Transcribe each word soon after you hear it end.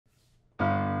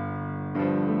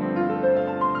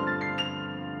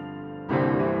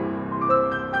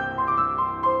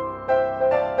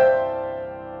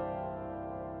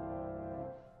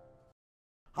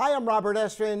Hi, I'm Robert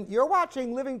Estrin. You're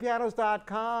watching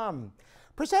livingpianos.com,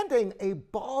 presenting a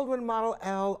Baldwin Model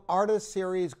L Artist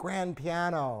Series grand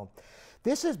piano.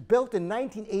 This is built in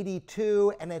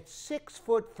 1982 and at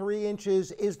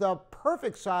 6'3" is the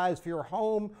perfect size for your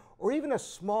home or even a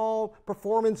small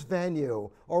performance venue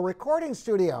or recording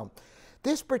studio.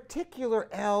 This particular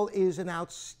L is an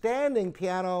outstanding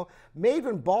piano made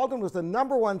when Baldwin was the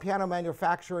 #1 piano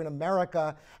manufacturer in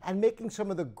America and making some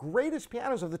of the greatest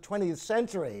pianos of the 20th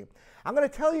century. I'm going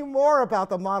to tell you more about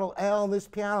the Model L and this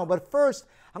piano, but first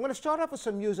I'm going to start off with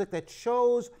some music that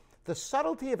shows the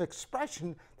subtlety of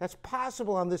expression that's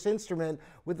possible on this instrument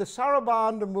with the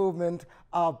sarabande movement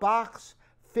of Bach's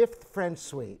Fifth French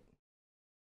Suite.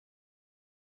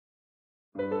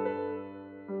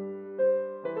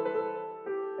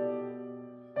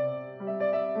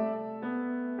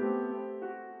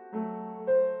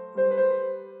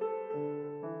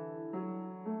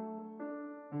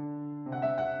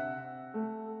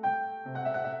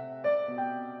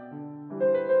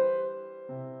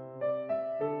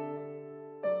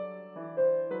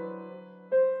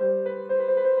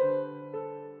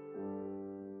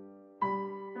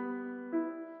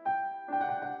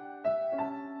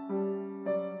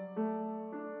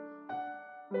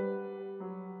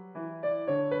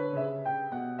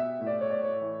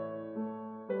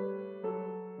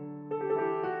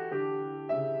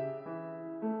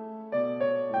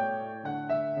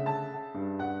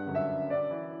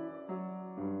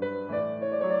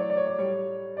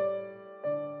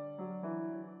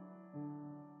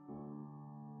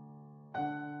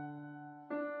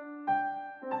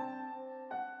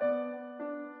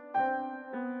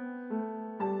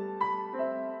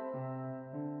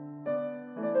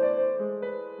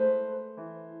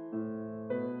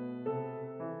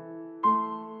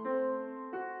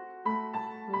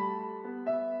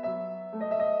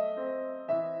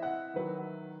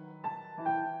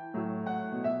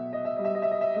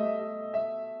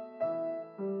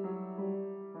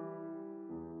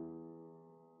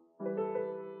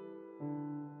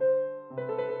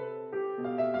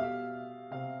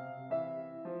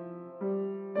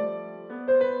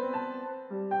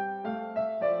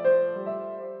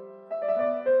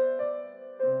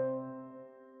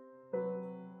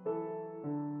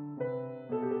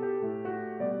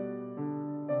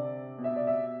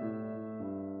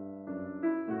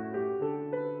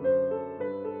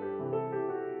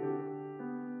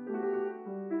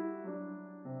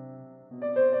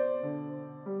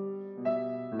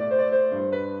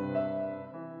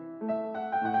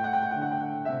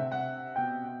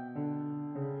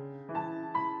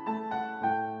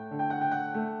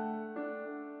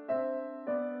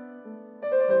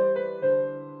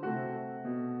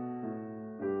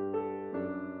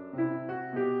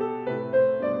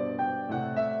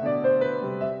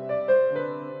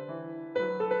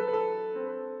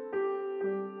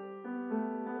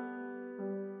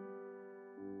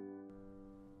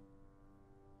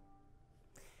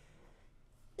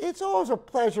 It's always a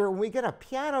pleasure when we get a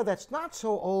piano that's not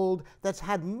so old, that's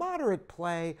had moderate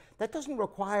play, that doesn't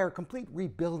require complete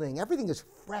rebuilding. Everything is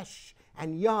fresh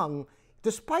and young,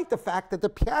 despite the fact that the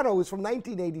piano is from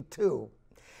 1982.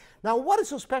 Now, what is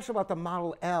so special about the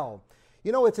Model L?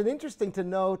 You know, it's interesting to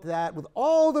note that with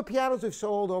all the pianos we've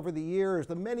sold over the years,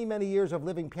 the many, many years of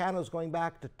living pianos going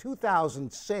back to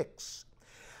 2006,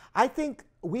 I think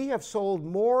we have sold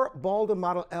more Baldwin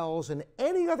Model Ls than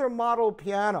any other model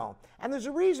piano. And there's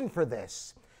a reason for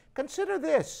this. Consider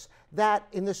this, that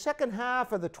in the second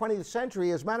half of the 20th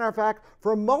century, as a matter of fact,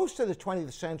 for most of the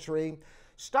 20th century,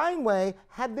 Steinway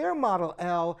had their Model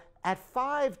L at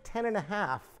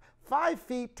 5'10½", 5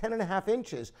 feet 10½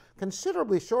 inches,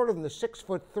 considerably shorter than the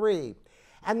 6'3".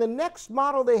 And the next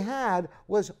model they had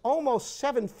was almost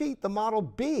 7 feet, the Model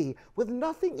B, with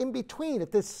nothing in between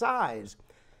at this size.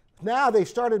 Now they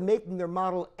started making their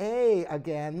Model A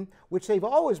again, which they've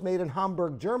always made in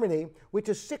Hamburg, Germany, which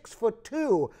is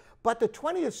 6'2". But the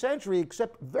 20th century,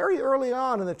 except very early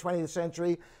on in the 20th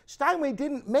century, Steinway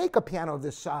didn't make a piano of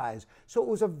this size. So it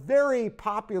was a very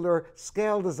popular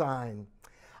scale design.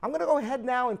 I'm going to go ahead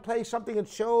now and play something that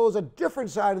shows a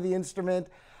different side of the instrument,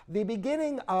 the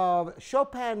beginning of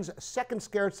Chopin's Second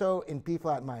Scherzo in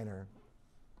B-flat minor.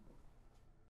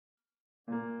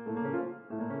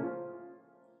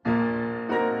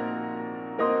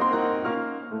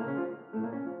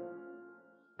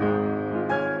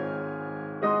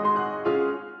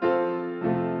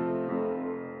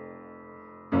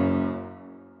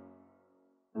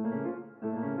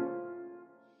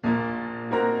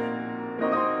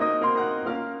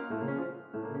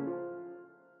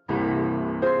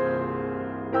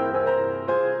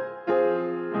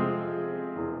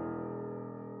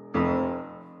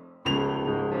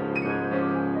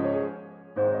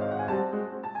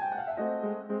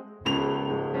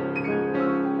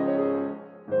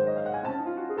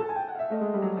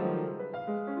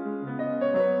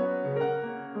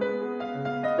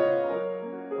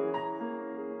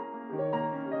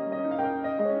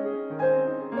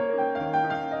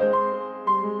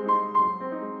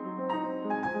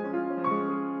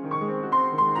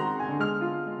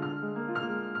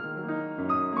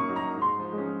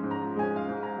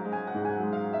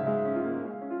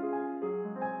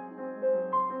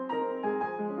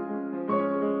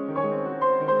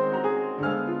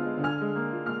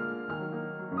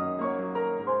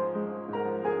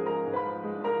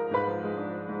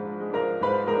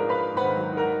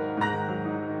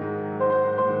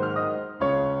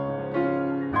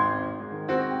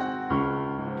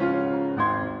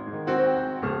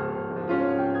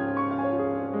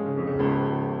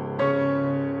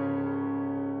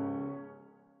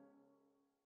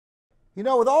 You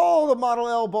know, with all the Model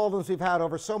L Baldwins we've had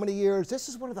over so many years, this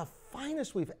is one of the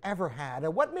finest we've ever had.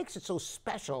 And what makes it so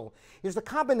special is the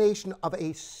combination of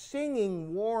a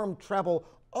singing warm treble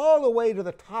all the way to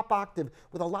the top octave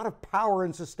with a lot of power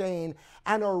and sustain,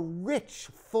 and a rich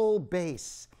full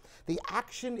bass. The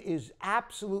action is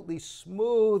absolutely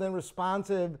smooth and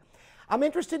responsive. I'm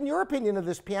interested in your opinion of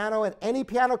this piano, and any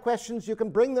piano questions, you can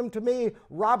bring them to me,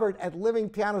 Robert at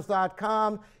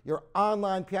livingpianos.com, your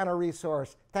online piano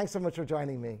resource. Thanks so much for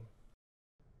joining me.